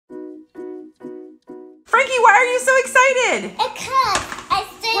Frankie, why are you so excited? Because I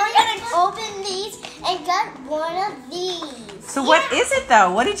think we're gonna open these and get one of these. So what is it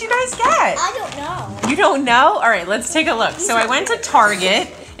though? What did you guys get? I don't know. You don't know? All right, let's take a look. So I went to Target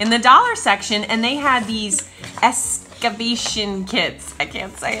in the dollar section and they had these excavation kits. I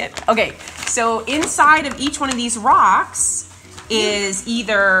can't say it. Okay, so inside of each one of these rocks is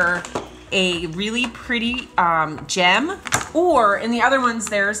either a really pretty gem, or in the other ones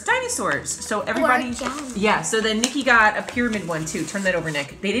there's dinosaurs. So everybody, yeah, so then Nikki got a pyramid one too. Turn that over,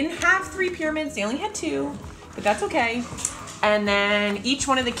 Nick. They didn't have 3 pyramids, they only had 2, but that's okay. And then each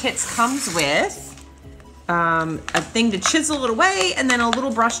one of the kits comes with a thing to chisel it away and then a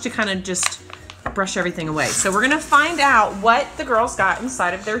little brush to kind of just brush everything away. So we're gonna find out what the girls got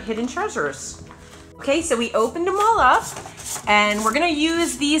inside of their hidden treasures. Okay, so we opened them all up and we're gonna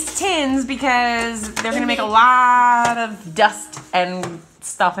use these tins because they're gonna make a lot of dust and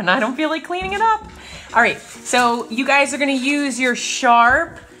stuff and I don't feel like cleaning it up. All right, so you guys are gonna use your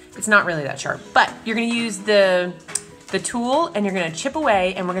sharp, it's not really that sharp, but you're gonna use the tool and you're gonna chip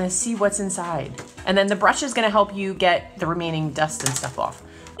away and we're gonna see what's inside. And then the brush is gonna help you get the remaining dust and stuff off.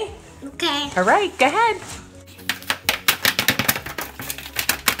 Okay. All right, go ahead.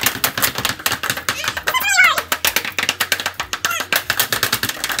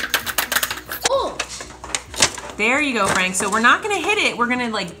 Oh. There you go, Frank. So we're not gonna hit it, we're gonna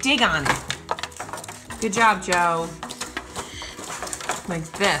like dig on it. Good job, Joe. Like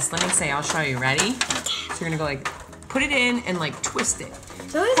this, let me say, I'll show you, ready? So you're gonna go like, put it in and like twist it.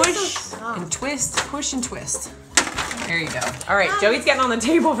 Push and twist, push and twist. There you go. All right, Joey's getting on the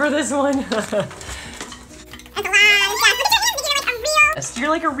table for this one. You're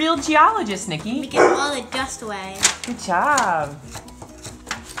like a real geologist, Nikki. We get all the dust away. Good job.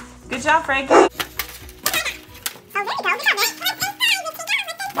 Good job, Frankie.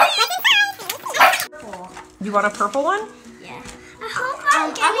 You want a purple one? Yeah. I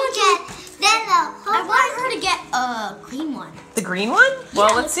want her to get a green one. The green one? Well,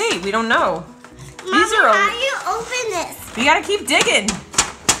 Yeah. let's see. We don't know. Mommy, These are. how do you open this? You gotta keep digging.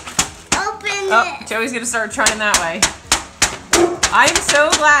 Open Oh, it. Joey's gonna start trying that way. I'm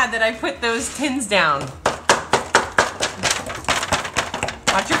so glad that I put those tins down.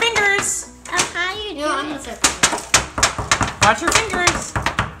 Watch your fingers. How do you do it? Watch your fingers.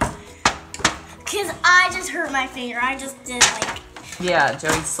 Because I just hurt my finger. I just did like... Yeah,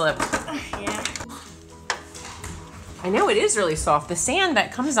 Joey slipped. Yeah. I know it is really soft. The sand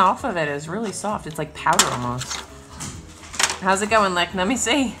that comes off of it is really soft. It's like powder almost. How's it going, Lick? Let me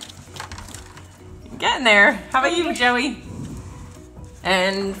see. You're getting there. How about you, Joey?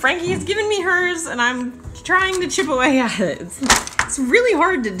 And Frankie has given me hers, and I'm trying to chip away at it. It's really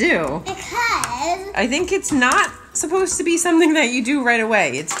hard to do. Because... I think it's not supposed to be something that you do right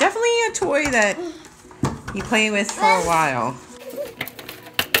away. It's definitely a toy that you play with for a while.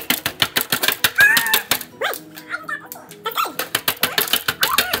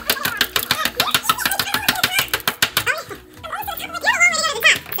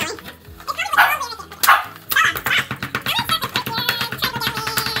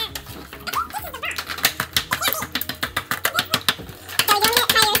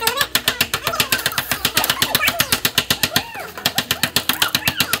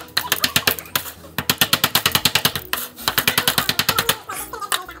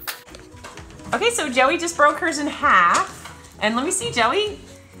 Okay, so Joey just broke hers in half. And let me see, Joey.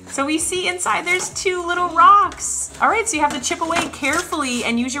 So we see inside there's 2 little rocks. All right, so you have to chip away carefully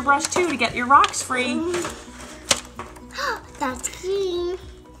and use your brush too to get your rocks free. That's green.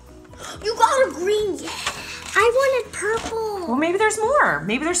 You got a green. Yeah. I wanted purple. Well, maybe there's more.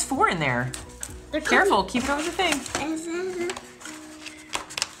 Maybe there's 4 in there. Careful, keep it over the thing.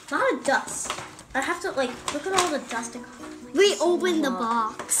 A lot of dust. I have to like, look at all the dust. We opened the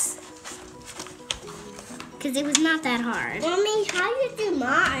box. Because it was not that hard. Mommy, how do you do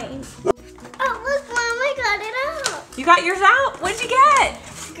mine? Oh, look, Mom, I got it out. You got yours out? What'd you get?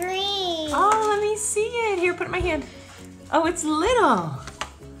 Green. Oh, let me see it. Here, put it in my hand. Oh, it's little.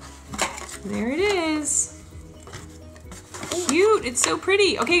 There it is. Cute. It's so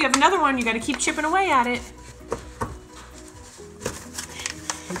pretty. Okay, you have another one. You got to keep chipping away at it.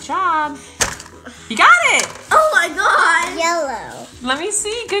 Good job. You got it. Oh my God. Yellow. Let me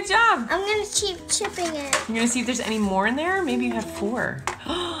see. Good job. I'm going to keep chipping it. You're going to see if there's any more in there? Maybe you have 4.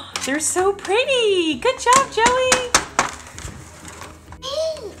 They're so pretty. Good job, Joey.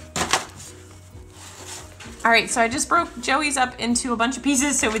 All right, so I just broke Joey's up into a bunch of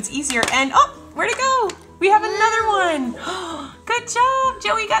pieces so it's easier. And, oh, where'd it go? We have another one. Good job.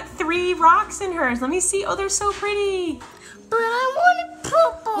 Joey got 3 rocks in hers. Let me see. Oh, they're so pretty. But I wanted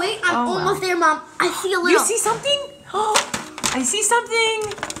purple. Wait, I'm almost there, Mom. I see a little. You see something? Oh, I see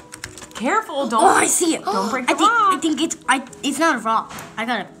something. Careful, don't. Oh, I see it. Don't break the rock. I think it's not a rock. I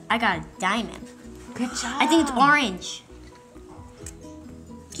got a diamond. Good job. I think it's orange.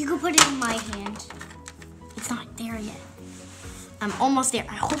 You can put it in my hand. It's not there yet. I'm almost there.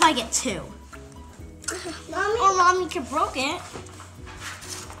 I hope I get 2. Mommy. Oh, Mommy, you broke it.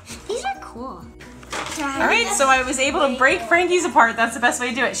 These are cool. All right, so I was able to break Frankie's apart. That's the best way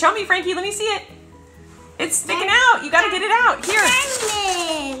to do it. Show me, Frankie. Let me see it. It's sticking out. You got to get it out. Here.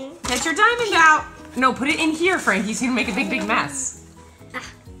 Diamond. Get your diamond out. No, put it in here, Frankie, so you can make a big mess.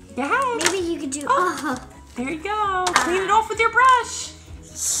 Yeah. Maybe you could do. There you go. Clean it off with your brush.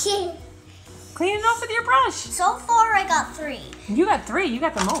 Clean it off with your brush. So far, I got 3. You got 3. You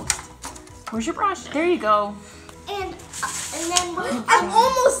got the most. Where's your brush? There you go. And then I'm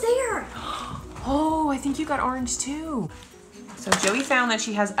almost there. Oh, I think you got orange too. So Joey found that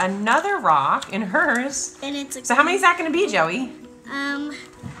she has another rock in hers. And it's So how many is that going to be, Joey? 1,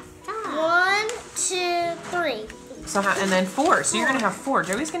 2, 3. So and then 4. So you're going to have 4.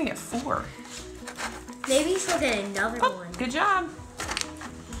 Joey's going to get 4. Maybe she'll get another one. Good job.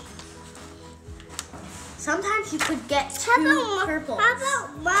 Sometimes you could get 2 purples. How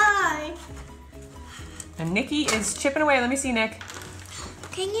about mine? And Nikki is chipping away. Let me see, Nick.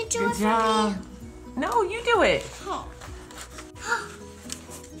 Can you do Good it job. for me? No, you do it. Oh.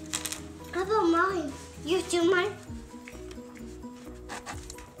 How about mine? You do mine?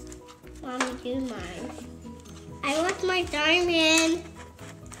 Mommy, do mine. I want my diamond.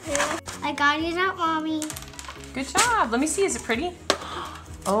 I got it out, Mommy. Good job. Let me see. Is it pretty?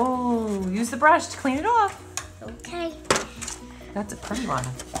 Oh, use the brush to clean it off. Okay. That's a pretty one.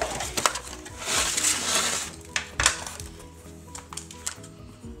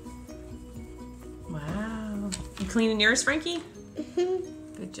 Wow. You cleaning yours, Frankie?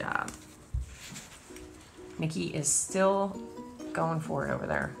 Good job. Nikki is still going for it over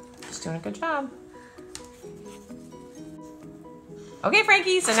there. She's doing a good job. Okay,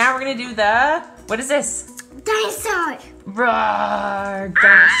 Frankie, so now we're gonna do what is this? Dinosaur. Roar,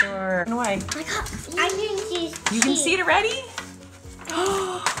 dinosaur. Run away. I can see. You can see it already?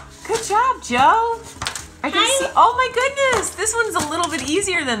 Good job, Joe. I can see. Oh my goodness, this one's a little bit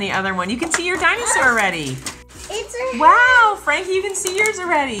easier than the other one. You can see your dinosaur already. It's a Wow, Frankie, you can see yours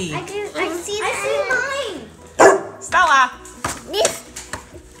already. I see mine. Stella. This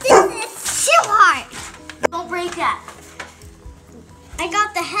is too hard. Don't break that. I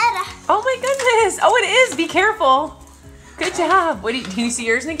got the head. Oh my goodness. Oh, it is. Be careful. Good job. Can you see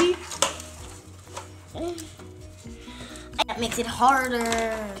yours, Nikki? That makes it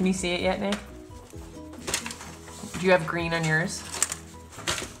harder. Can you see it yet, Nick? Do you have green on yours?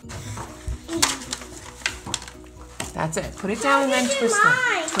 That's it. Put it down and then twist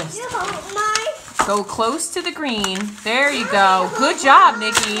it. Twist. Go close to the green. There you go. Good job,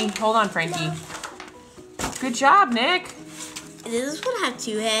 Nikki. Hold on, Frankie. Good job, Nick. Does this one have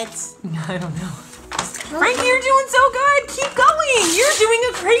 2 heads? I don't know. Frankie, you're doing so good. Keep going. You're doing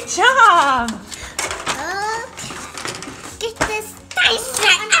a great job. Get this dinosaur.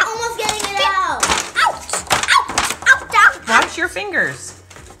 I'm almost getting it out. Ouch! Ouch! Ouch! Watch your fingers.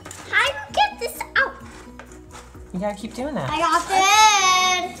 How do you get this out? You gotta keep doing that. I got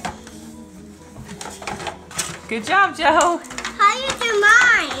it. Good job, Joe. How do you do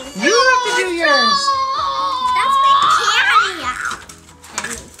mine? You have to do yours. That's my candy. I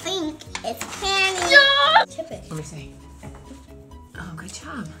think it's candy. Chip it. Let me see. Oh, good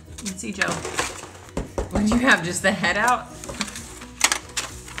job. Let's see, Joe. What do you have? Just the head out?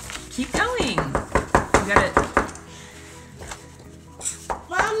 Keep going. You got it.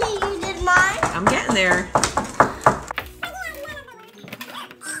 Mommy, you did mine? I'm getting there.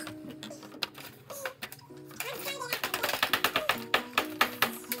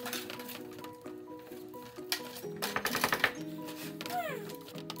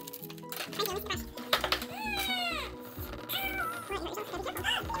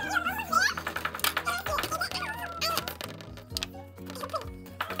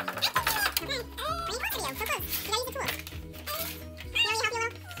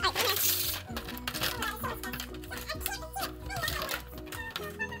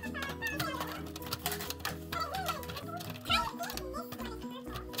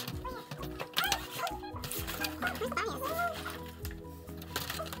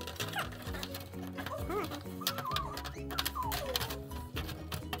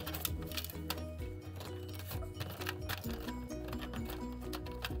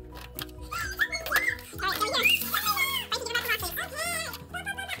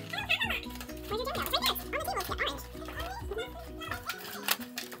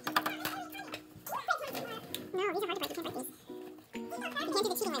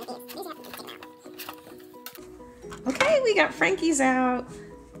 we got Frankie's out.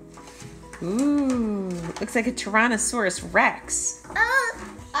 Ooh, looks like a Tyrannosaurus Rex.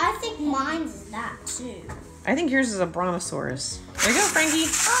 I think mine's is that too. I think yours is a Brontosaurus. There you go, Frankie.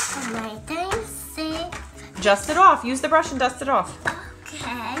 Oh, my thing's safe. Dust it off. Use the brush and dust it off.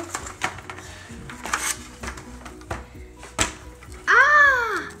 Okay.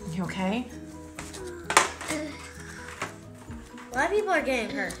 Ah! You okay? A lot of people are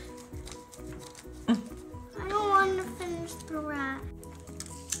getting hurt. I don't want to finish the rat.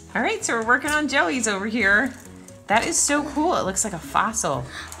 All right, so we're working on Joey's over here. That is so cool. It looks like a fossil.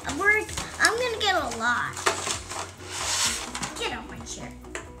 I'm gonna get a lot. Get on my chair.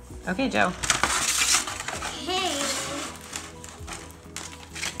 Okay, Joe. Hey.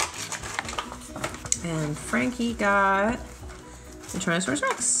 And Frankie got the Tyrannosaurus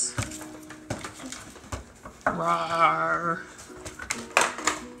Rex. Rawr.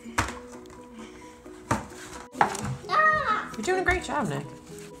 Ah! You're doing a great job, Nick.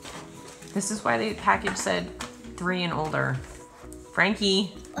 This is why the package said 3 and older.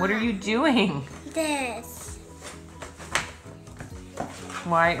 Frankie, what are you doing? This.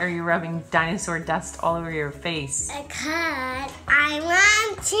 Why are you rubbing dinosaur dust all over your face? Because I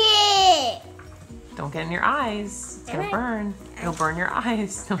want it. Don't get in your eyes. It's gonna burn. It'll burn your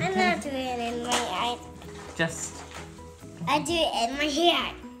eyes. I'm not doing it in my eye. Just. I do it in my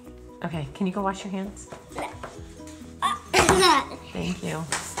hand. Okay, can you go wash your hands? Thank you.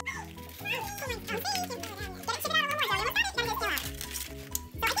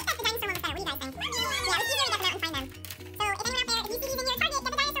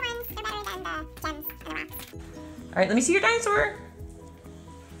 All right, let me see your dinosaur.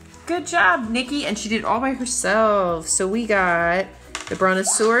 Good job, Nikki. And she did it all by herself. So we got the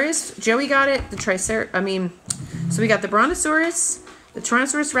Brontosaurus. Joey got it. So we got the Brontosaurus, the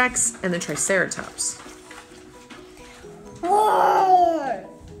Tyrannosaurus Rex, and the Triceratops. Whoa!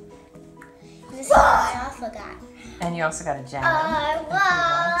 This is what I also got. And you also got a gem.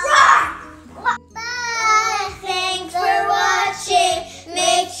 Bye. Thanks for watching.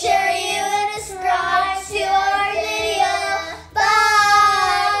 Make sure you subscribe to our video.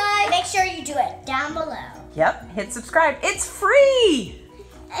 Bye. Make sure you do it down below. Yep, hit subscribe. It's free.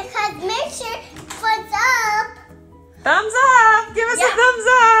 Because make sure thumbs up. Thumbs up. Give us a thumbs